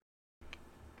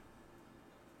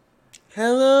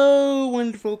Hello,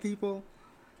 wonderful people,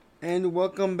 and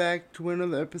welcome back to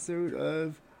another episode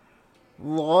of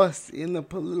Lost in the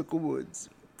Political Woods.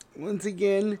 Once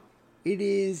again, it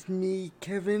is me,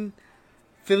 Kevin,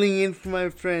 filling in for my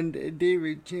friend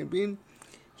David Champion.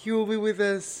 He will be with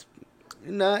us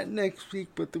not next week,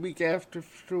 but the week after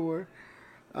for sure.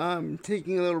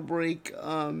 Taking a little break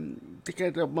to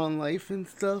catch up on life and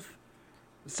stuff.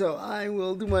 So I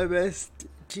will do my best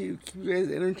to keep you guys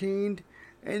entertained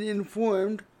and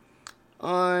informed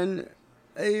on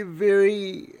a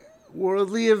very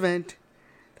worldly event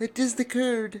that just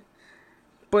occurred,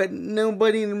 but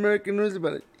nobody in America knows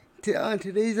about it. On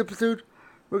today's episode,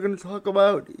 we're going to talk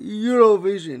about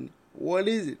Eurovision. What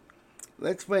is it?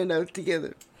 Let's find out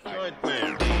together.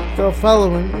 The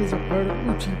following is a part of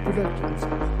Uchi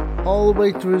Productions. All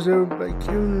rights reserved by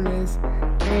Kevin Nunez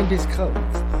and his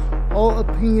colleagues. All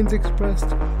opinions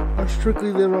expressed are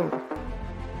strictly their own.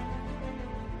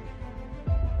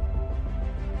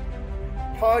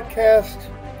 Podcast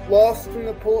Lost in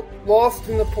the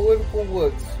Political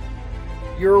Woods.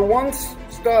 Your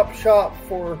one-stop shop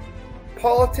for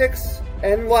politics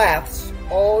and laughs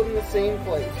all in the same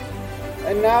place.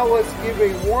 And now let's give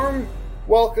a warm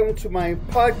welcome to my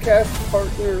podcast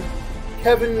partner,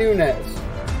 Kevin Nunez.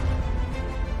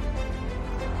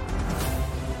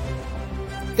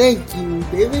 Thank you,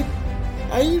 David.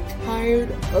 Are you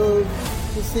tired of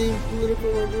the same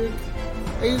political rhetoric?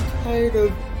 Are you tired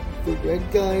of the red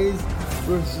guys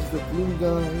versus the blue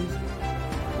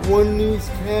guys? One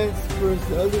newscast versus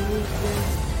the other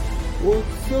newscast? Well,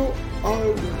 so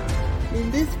are we.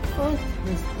 In this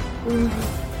podcast, we're going to do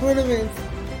current events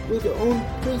with our own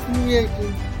personal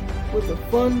reactions with a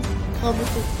fun, comical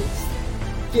twist.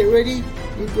 Get ready,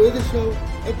 enjoy the show.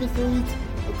 Episodes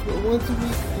occur once a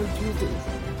week on Tuesdays.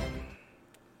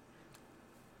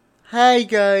 Hi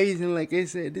guys, and like I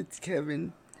said, it's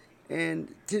Kevin,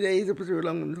 and today's episode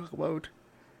I'm going to talk about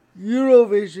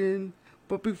Eurovision.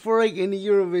 But before I get into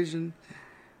Eurovision,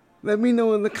 let me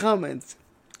know in the comments,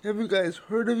 have you guys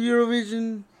heard of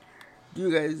Eurovision? Do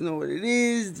you guys know what it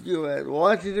is? Do you guys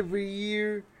watch it every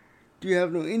year? Do you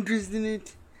have no interest in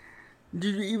it? Do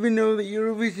you even know that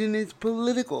Eurovision is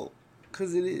political?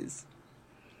 Because it is.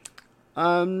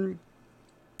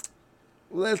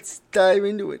 Let's dive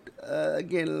into it.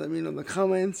 Again, let me know in the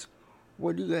comments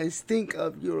what you guys think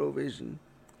of Eurovision.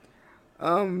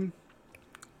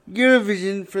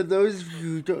 Eurovision, for those of you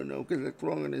who don't know, because that's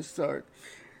where I'm going to start,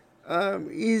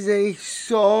 is a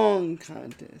song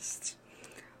contest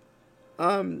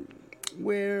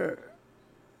where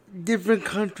different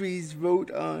countries vote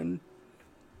on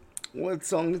what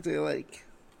songs they like.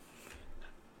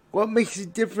 What makes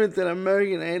it different than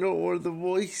American Idol or The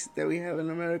Voice that we have in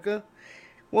America?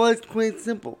 Well, it's quite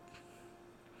simple.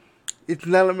 It's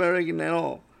not American at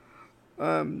all.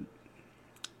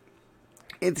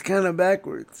 It's kind of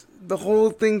backwards. The whole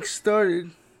thing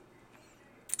started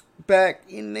back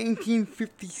in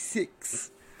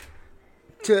 1956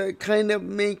 to kind of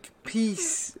make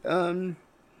peace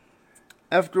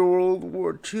after World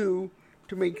War II,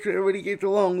 to make sure everybody gets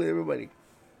along with everybody.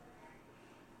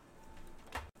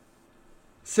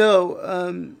 So,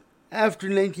 after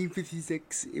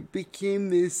 1956, it became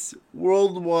this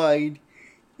worldwide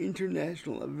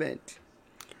international event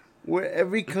where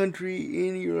every country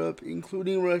in Europe,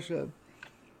 including Russia,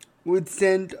 would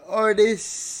send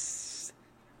artists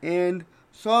and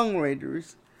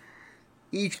songwriters.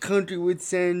 Each country would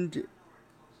send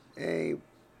a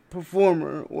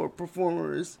performer or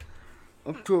performers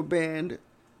up to a band,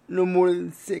 no more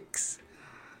than 6,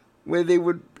 where they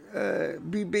would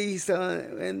be based on,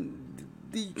 and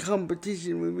the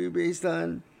competition would be based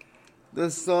on the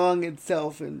song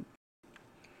itself and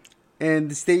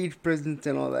the stage presence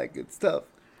and all that good stuff.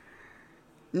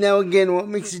 Now again, what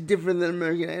makes it different than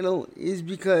American Idol is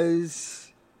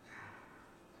because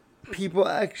people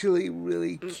actually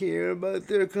really care about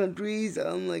their countries,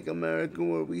 unlike America,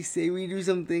 where we say we do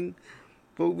something,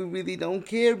 but we really don't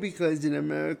care, because in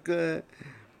America,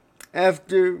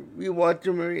 after we watch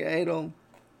American Idol,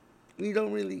 we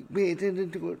don't really pay attention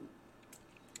to it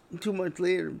too much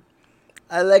later.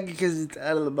 I like it because it's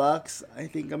out of the box. I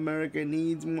think America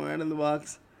needs more out of the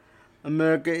box.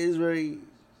 America is very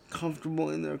comfortable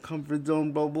in their comfort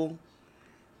zone bubble,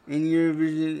 and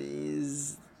Eurovision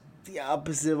is the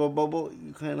opposite of a bubble.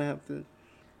 You kind of have to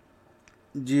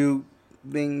do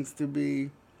things to be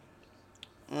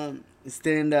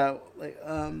stand out. Like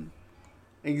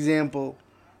example,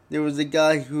 there was a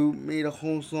guy who made a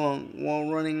whole song while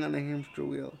running on a hamster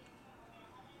wheel.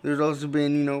 There's also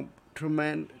been,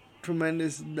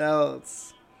 tremendous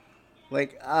ballads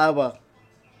like ABBA,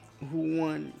 who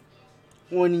won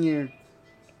one year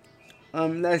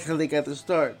That's how they got their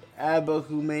start. ABBA,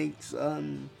 who makes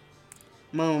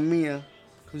Mamma Mia,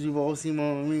 because you've all seen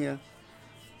Mamma Mia.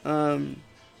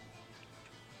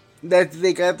 That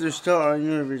they got their start on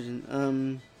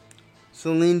Eurovision.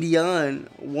 Celine Dion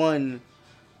won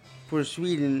for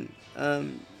Sweden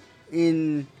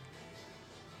in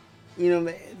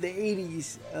the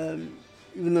 80s.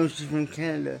 Even though she's from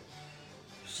Canada,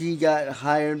 she got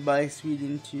hired by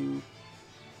Sweden to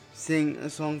sing a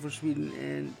song for Sweden,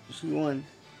 and she won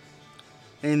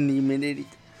in the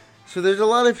mid-80s. So there's a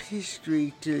lot of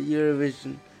history to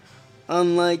Eurovision,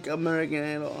 unlike American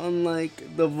Idol,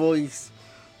 unlike The Voice,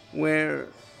 where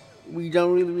we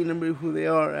don't really remember who they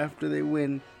are after they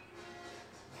win.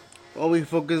 All we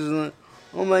focus on,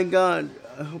 oh my god,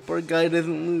 I hope our guy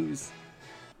doesn't lose.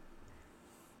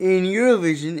 In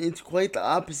Eurovision, it's quite the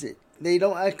opposite. They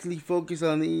don't actually focus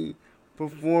on the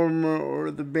performer or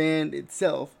the band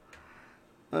itself.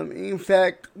 In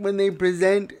fact, when they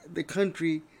present the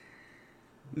country,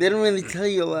 they don't really tell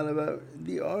you a lot about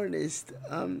the artist.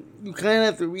 You kind of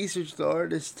have to research the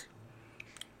artist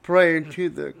prior to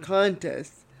the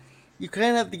contest. You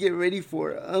kind of have to get ready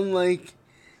for it, unlike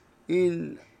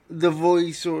in The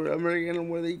Voice or American,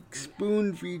 where they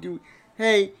spoon feed you,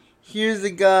 hey, here's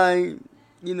a guy,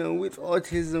 with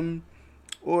autism,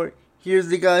 or here's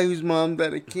the guy whose mom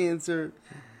died of cancer.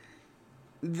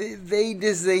 They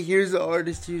just say, here's the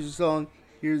artist, here's the song,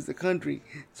 here's the country.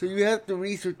 So you have to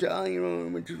research it on your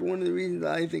own, which is one of the reasons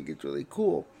I think it's really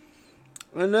cool.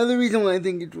 Another reason why I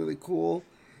think it's really cool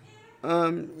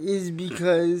is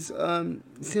because,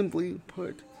 simply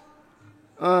put,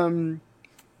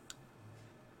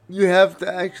 you have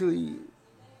to actually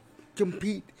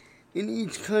compete in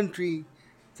each country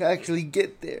to actually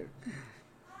get there.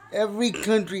 Every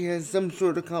country has some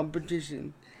sort of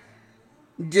competition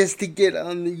just to get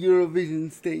on the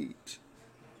Eurovision stage.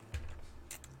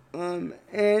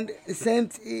 And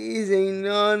since it is a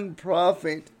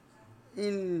non-profit,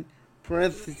 in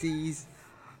parentheses,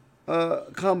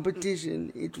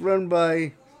 competition, it's run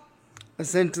by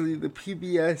essentially the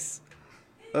PBS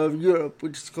of Europe,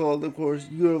 which is called, of course,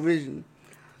 Eurovision.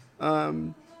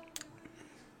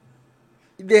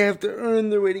 They have to earn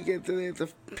their way to get there. They have to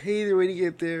pay their way to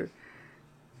get there.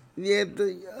 They have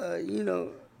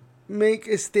to, make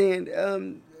a stand.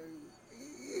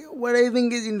 What I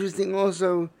think is interesting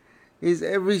also is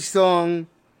every song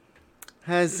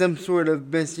has some sort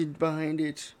of message behind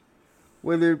it,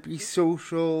 whether it be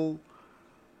social,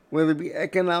 whether it be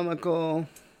economical,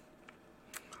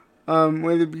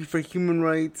 whether it be for human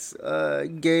rights,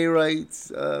 gay rights,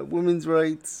 women's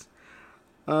rights.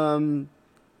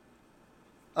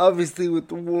 Obviously, with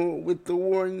the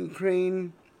war in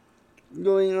Ukraine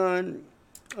going on,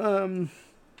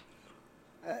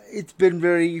 it's been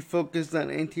very focused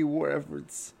on anti-war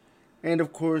efforts, and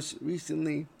of course,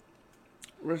 recently,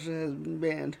 Russia has been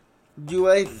banned. Do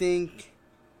I think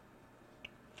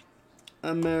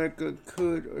America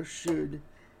could or should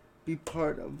be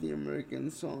part of the American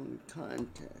Song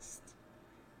Contest?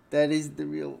 That is the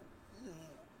real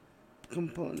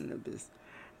component of this.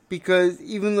 Because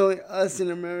even though us in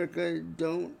America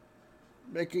don't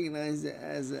recognize it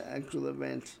as an actual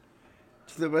event,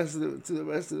 to the rest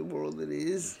of the world it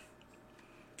is.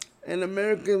 And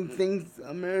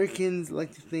Americans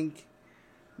like to think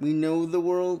we know the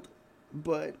world,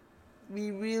 but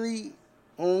we really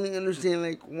only understand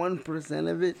like 1%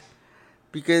 of it,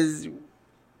 because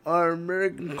our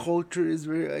American culture is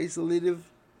very isolative,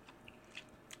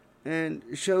 and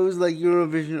shows like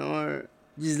Eurovision are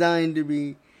designed to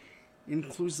be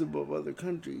inclusive of other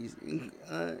countries.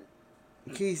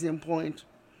 Case in point,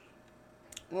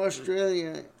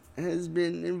 Australia has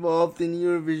been involved in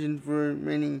Eurovision for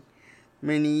many,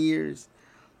 many years.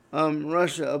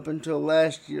 Russia, up until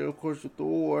last year, of course, with the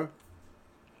war,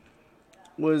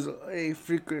 was a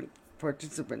frequent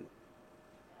participant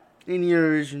in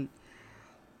Eurovision.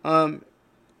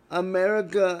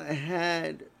 America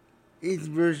had its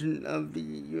version of the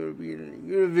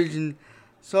Eurovision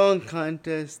Song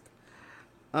Contest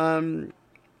back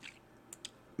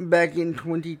in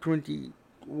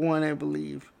 2021, I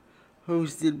believe,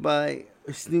 hosted by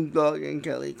Snoop Dogg and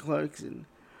Kelly Clarkson.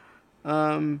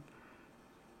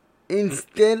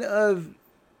 Instead of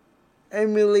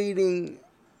emulating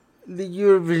the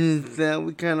Eurovision style,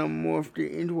 we kind of morphed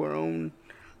it into our own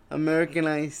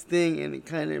Americanized thing, and it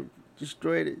kind of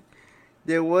destroyed it.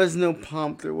 There was no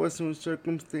pomp, there was no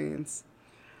circumstance.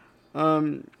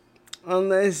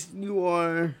 Unless you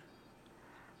are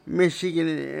Michigan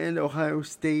and Ohio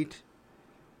State,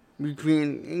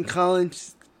 in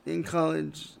college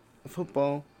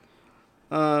football,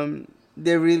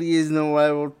 there really is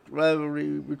no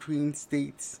rivalry between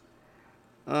states.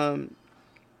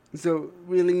 So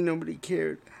really nobody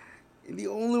cared. The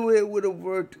only way it would have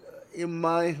worked, in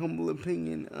my humble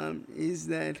opinion, is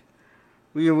that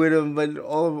we would have invited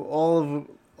all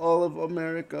of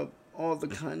America, all the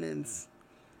continents.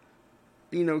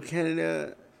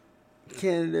 Canada,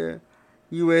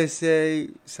 USA,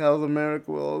 South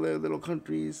America, with all their little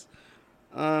countries,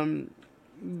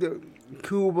 the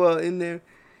Cuba in there.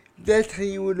 That's how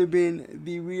you would have been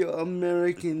the real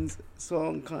Americans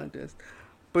song contest.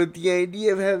 But the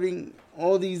idea of having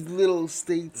all these little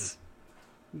states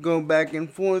go back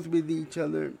and forth with each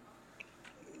other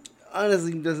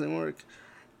honestly doesn't work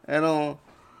at all.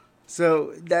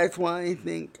 So that's why I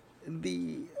think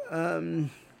the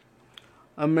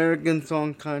American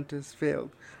Song Contest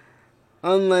failed.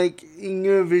 Unlike in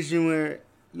Eurovision, where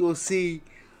you'll see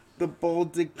the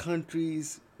Baltic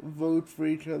countries vote for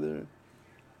each other,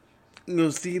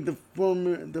 you'll see the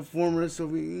former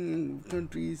Soviet Union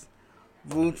countries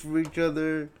vote for each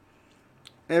other.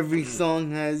 Every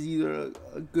song has either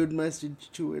a good message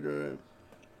to it or a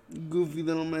goofy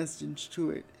little message to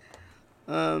it.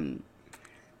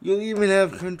 You'll even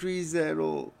have countries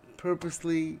that'll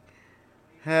purposely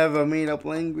have a made-up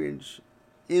language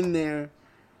in there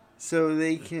so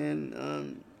they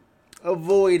can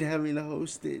avoid having to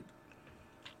host it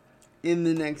in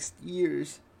the next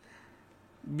years,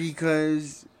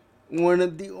 because one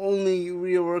of the only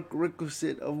real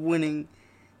requisite of winning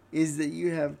is that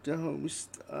you have to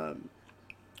host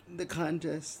the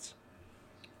contest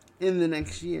in the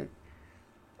next year.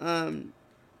 And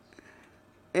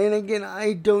again,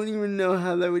 I don't even know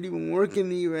how that would even work in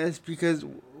the U.S. because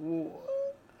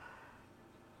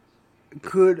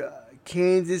could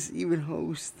Kansas even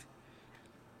host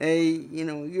an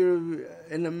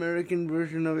American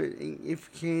version of it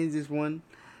if Kansas won?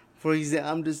 For example,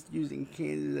 I'm just using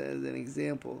Kansas as an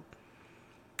example.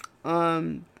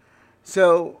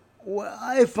 So what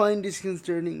I find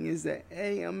disconcerting is that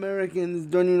Americans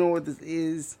don't even know what this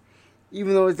is,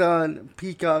 even though it's on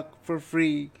Peacock for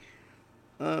free.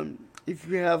 If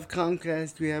you have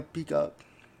Comcast, you have Peacock,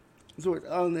 so it's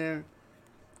on there.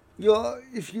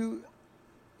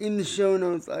 In the show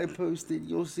notes I posted,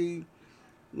 you'll see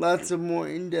lots of more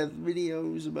in-depth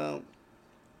videos about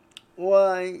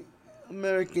why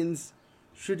Americans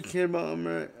should care about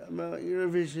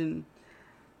Eurovision.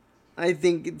 I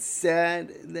think it's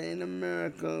sad that in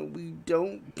America we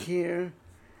don't care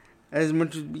as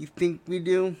much as we think we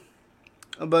do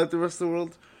about the rest of the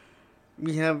world.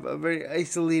 We have a very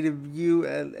isolated view,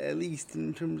 at least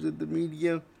in terms of the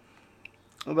media,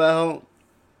 about how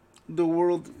the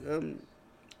world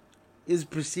is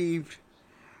perceived.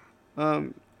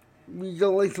 We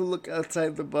don't like to look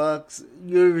outside the box.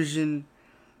 Eurovision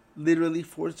literally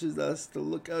forces us to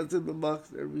look outside the box.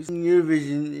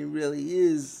 Eurovision, it really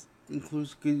is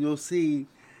inclusive, because you'll see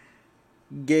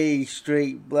gay,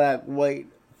 straight, black, white,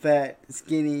 fat,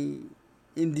 skinny,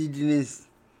 indigenous.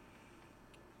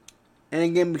 And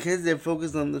again, because they're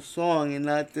focused on the song and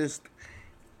not just,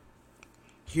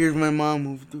 here's my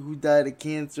mom who died of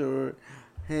cancer, or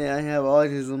hey, I have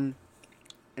autism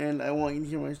and I want you to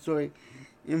hear my story.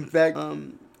 In fact,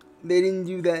 they didn't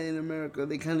do that in America.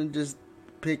 They kind of just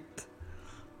picked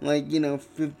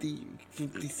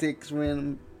 56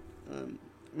 random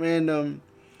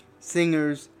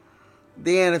singers.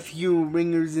 They had a few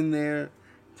ringers in there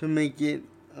to make it,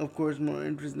 of course, more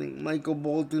interesting. Michael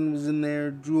Bolton was in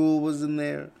there. Jewel was in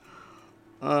there,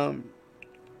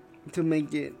 to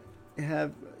make it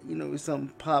have some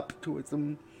pop to it,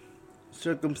 some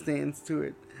circumstance to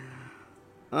it.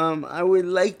 I would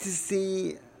like to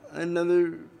see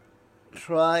another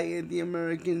try at the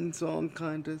American Song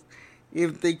Contest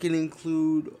if they can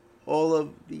include all of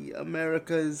the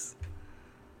Americas.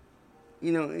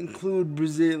 Include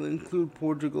Brazil, include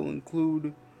Portugal,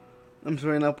 include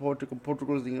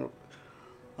Portugal's in Europe.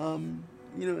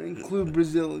 Include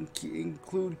Brazil,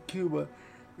 include Cuba,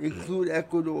 include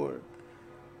Ecuador.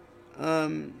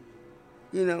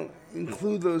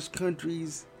 Include those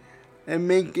countries and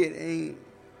make it a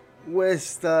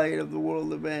west side of the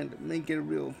world event, make it a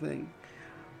real thing.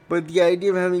 But the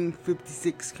idea of having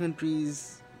 56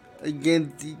 countries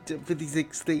against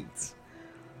 56 states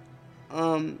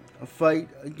fight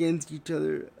against each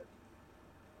other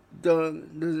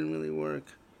doesn't really work.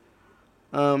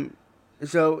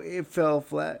 So it fell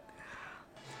flat.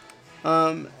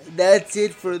 That's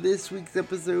it for this week's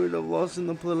episode of Lost in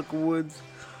the Political Woods.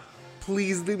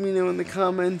 Please let me know in the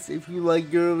comments if you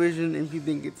like Eurovision, if you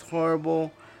think it's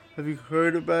horrible. Have you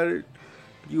heard about it?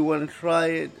 Do you want to try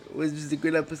it? Was this a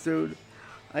good episode?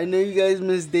 I know you guys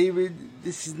miss David.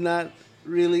 This is not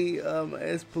really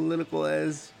as political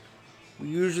as we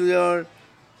usually are.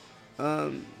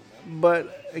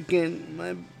 But again,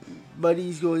 my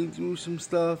buddy's going through some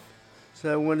stuff,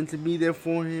 so I wanted to be there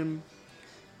for him,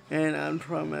 and I'm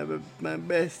trying my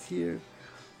best here.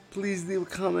 Please leave a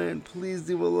comment, please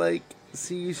leave a like.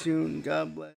 See you soon.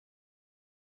 God bless.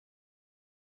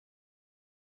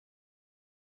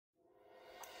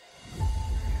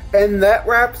 And that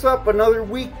wraps up another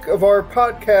week of our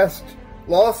podcast,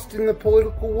 Lost in the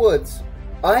Political Woods.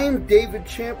 I am David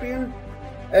Champion,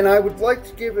 and I would like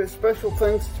to give a special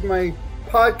thanks to my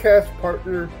podcast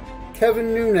partner,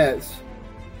 Kevin Nunez.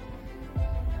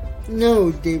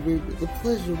 No, David, the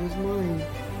pleasure was mine.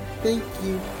 Thank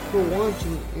you for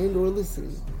watching and or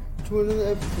listening to another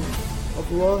episode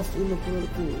of Lost in the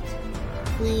Political Woods.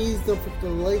 Please don't forget to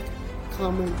like,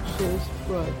 comment, share,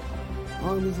 subscribe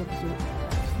on this episode.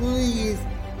 Please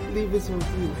leave us a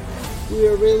review. We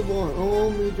are available on all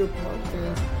major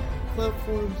podcast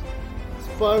platforms: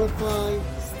 Spotify,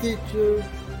 Stitcher,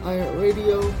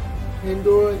 iHeartRadio,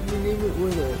 Pandora, you name it, we're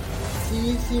there.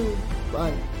 See you soon.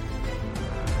 Bye.